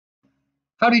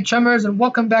Howdy chummers, and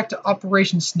welcome back to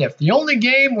Operation Sniff, the only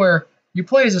game where you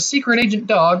play as a secret agent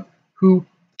dog who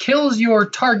kills your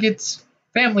target's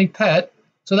family pet,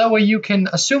 so that way you can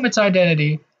assume its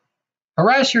identity,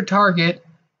 harass your target,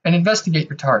 and investigate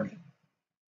your target.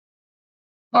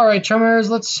 Alright chummers,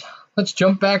 let's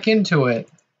jump back into it.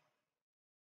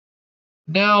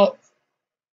 Now,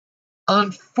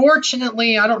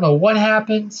 unfortunately, I don't know what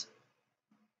happens,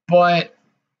 but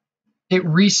it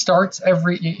restarts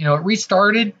it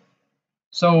restarted.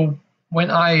 So when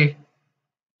I,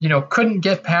 couldn't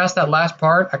get past that last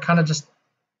part, I kind of just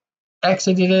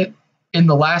exited it in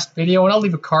the last video, and I'll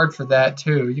leave a card for that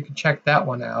too. You can check that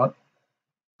one out.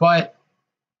 But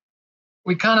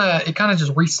it kind of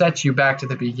just resets you back to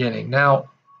the beginning. Now,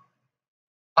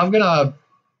 I'm gonna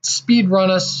speed run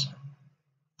us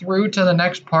through to the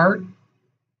next part,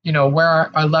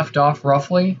 where I left off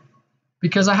roughly,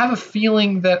 because I have a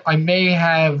feeling that I may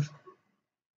have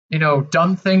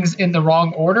done things in the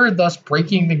wrong order, thus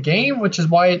breaking the game, which is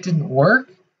why it didn't work.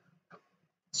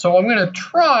 So I'm going to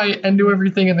try and do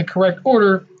everything in the correct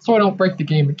order so I don't break the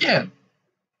game again.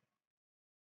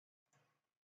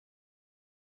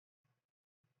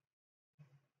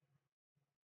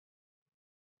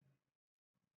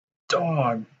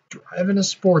 Dog driving a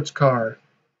sports car.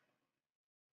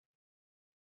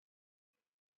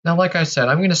 Now, like I said,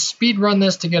 I'm going to speed run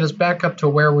this to get us back up to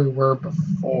where we were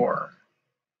before,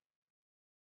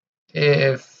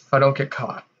 if I don't get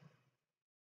caught.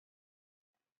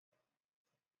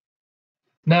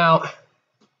 Now,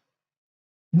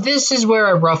 this is where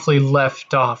I roughly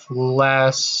left off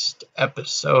last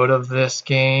episode of this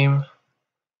game,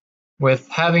 with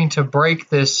having to break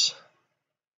this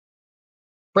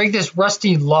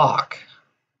rusty lock,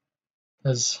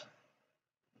 because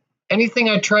anything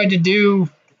I tried to do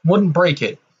wouldn't break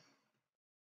it,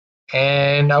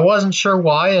 and I wasn't sure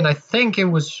why. And I think it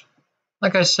was,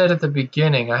 like I said at the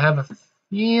beginning, I have a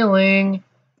feeling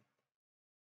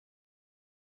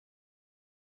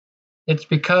it's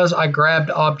because I grabbed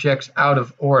objects out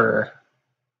of order,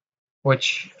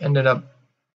 which ended up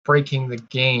breaking the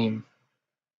game.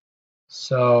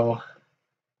 So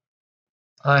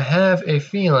I have a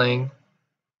feeling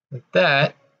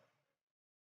that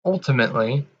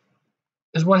ultimately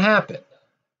is what happened.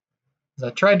 I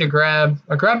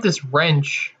grabbed this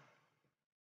wrench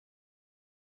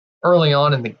early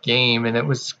on in the game, and it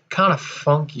was kind of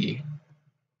funky.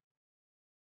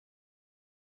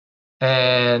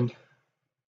 And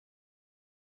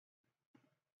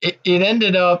it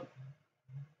ended up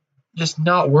just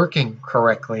not working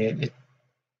correctly.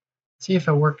 See if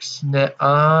it works now.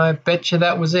 I bet you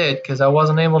that was it, because I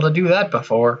wasn't able to do that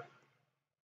before.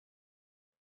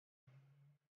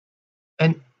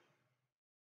 And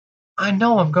I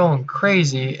know I'm going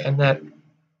crazy, and that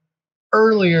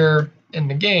earlier in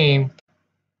the game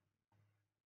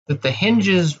that the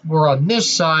hinges were on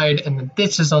this side and that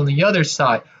this is on the other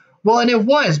side. Well, and it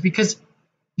was, because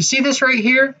you see this right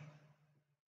here?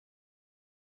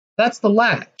 That's the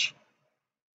latch.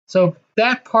 So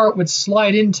that part would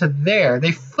slide into there.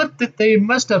 They flipped it. They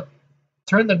must have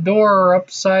turned the door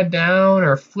upside down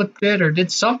or flipped it or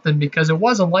did something, because it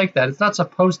wasn't like that. It's not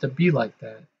supposed to be like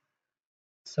that.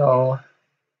 So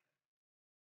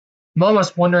I'm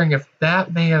almost wondering if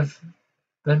that may have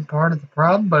been part of the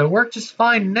problem, but it worked just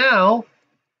fine now.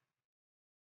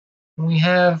 We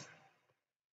have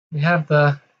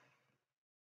the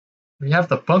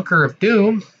bunker of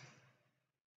doom.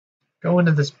 Go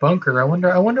into this bunker. I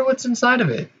wonder what's inside of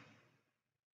it.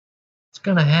 What's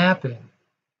gonna happen?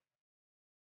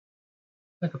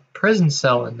 Like a prison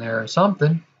cell in there or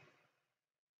something.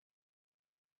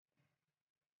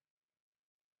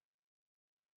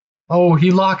 Oh,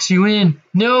 he locks you in.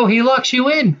 No, he locks you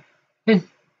in. And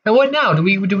what now? Do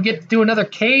we get to do another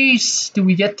case? Do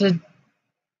we get to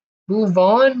move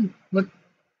on? Let's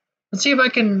see if I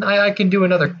can do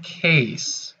another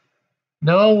case.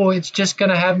 No, it's just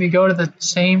gonna have me go to the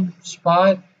same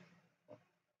spot.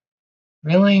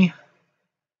 Really? I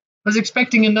was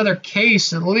expecting another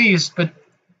case at least, but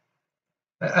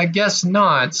I guess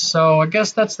not. So I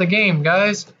guess that's the game,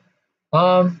 guys.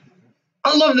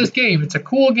 I love this game. It's a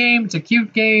cool game. It's a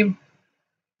cute game.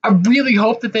 I really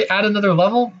hope that they add another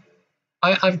level.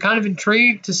 I'm kind of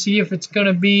intrigued to see if it's going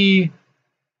to be,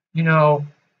 they're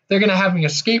going to have me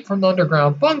escape from the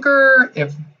underground bunker,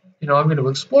 if, I'm going to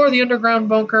explore the underground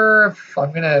bunker, if I'm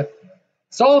going to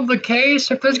solve the case,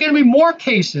 if there's going to be more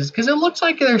cases, because it looks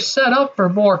like they're set up for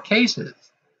more cases.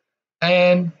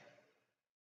 And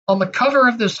on the cover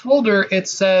of this folder, it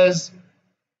says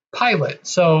pilot.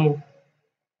 So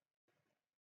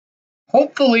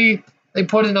hopefully they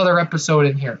put another episode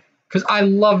in here, because I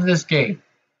love this game.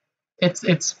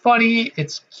 It's funny,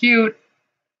 it's cute.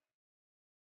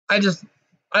 I just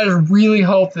really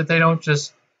hope that they don't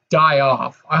just die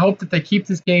off. I hope that they keep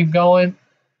this game going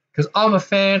because I'm a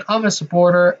fan, I'm a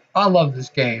supporter, I love this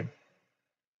game.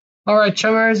 Alright,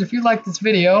 chummers, if you like this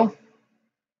video,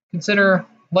 consider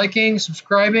liking,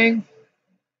 subscribing.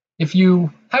 If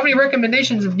you have any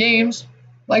recommendations of games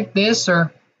like this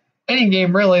or any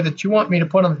game really that you want me to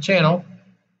put on the channel,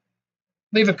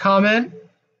 leave a comment.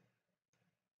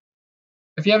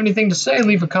 If you have anything to say,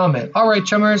 leave a comment. Alright,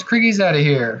 chummers, Kriege's out of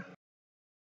here.